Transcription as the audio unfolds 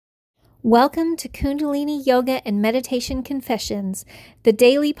Welcome to Kundalini Yoga and Meditation Confessions, the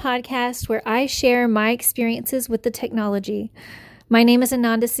daily podcast where I share my experiences with the technology. My name is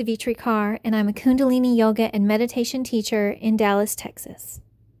Ananda Savitrikar, and I'm a Kundalini Yoga and Meditation teacher in Dallas, Texas.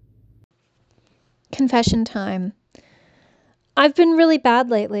 Confession time. I've been really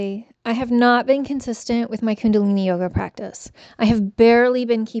bad lately. I have not been consistent with my Kundalini Yoga practice. I have barely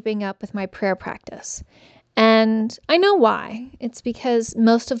been keeping up with my prayer practice. And I know why. It's because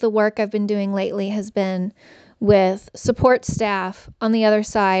most of the work I've been doing lately has been with support staff on the other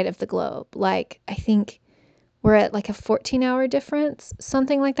side of the globe. I think we're at a 14-hour difference,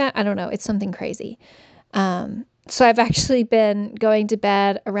 something like that. I don't know. It's something crazy. So I've actually been going to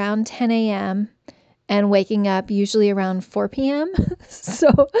bed around 10 a.m. and waking up usually around 4 p.m. So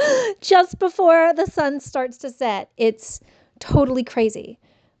just before the sun starts to set. It's totally crazy.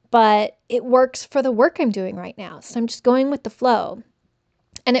 But it works for the work I'm doing right now. So I'm just going with the flow.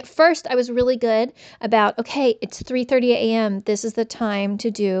 And at first I was really good about, okay, it's 3:30 a.m. This is the time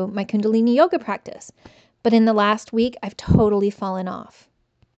to do my Kundalini yoga practice. But in the last week, I've totally fallen off.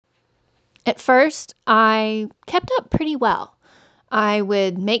 At first, I kept up pretty well. I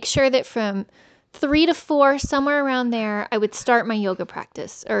would make sure that from 3 to 4, somewhere around there, I would start my yoga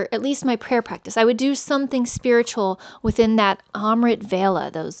practice, or at least my prayer practice. I would do something spiritual within that Amrit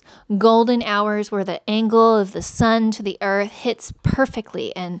Vela, those golden hours where the angle of the sun to the earth hits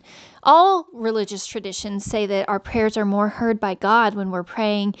perfectly. And all religious traditions say that our prayers are more heard by God when we're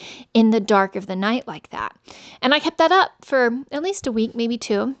praying in the dark of the night like that. And I kept that up for at least a week, maybe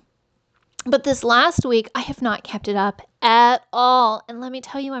 2. But this last week, I have not kept it up at all. And let me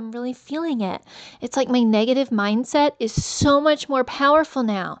tell you, I'm really feeling it. It's like my negative mindset is so much more powerful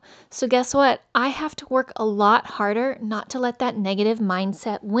now. So guess what? I have to work a lot harder not to let that negative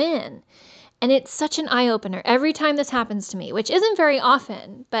mindset win. And it's such an eye-opener every time this happens to me, which isn't very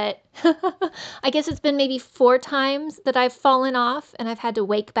often, but I guess it's been maybe 4 times that I've fallen off and I've had to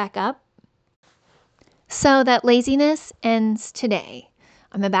wake back up. So that laziness ends today.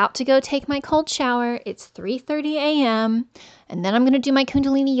 I'm about to go take my cold shower. It's 3:30 a.m. And then I'm going to do my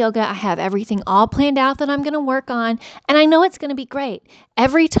Kundalini yoga. I have everything all planned out that I'm going to work on. And I know it's going to be great.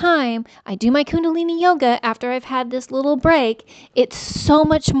 Every time I do my Kundalini yoga after I've had this little break, it's so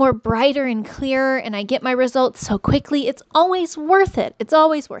much more brighter and clearer. And I get my results so quickly. It's always worth it. It's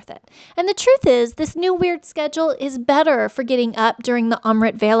always worth it. And the truth is, this new weird schedule is better for getting up during the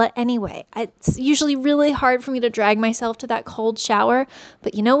Amrit Vela anyway. It's usually really hard for me to drag myself to that cold shower.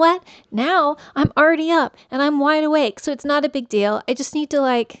 But you know what? Now I'm already up and I'm wide awake. So it's not a big deal. I just need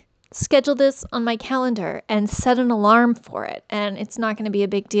to schedule this on my calendar and set an alarm for it. And it's not going to be a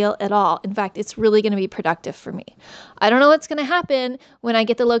big deal at all. In fact, it's really going to be productive for me. I don't know what's going to happen when I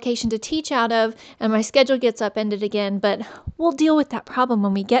get the location to teach out of and my schedule gets upended again, but we'll deal with that problem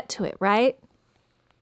when we get to it, right?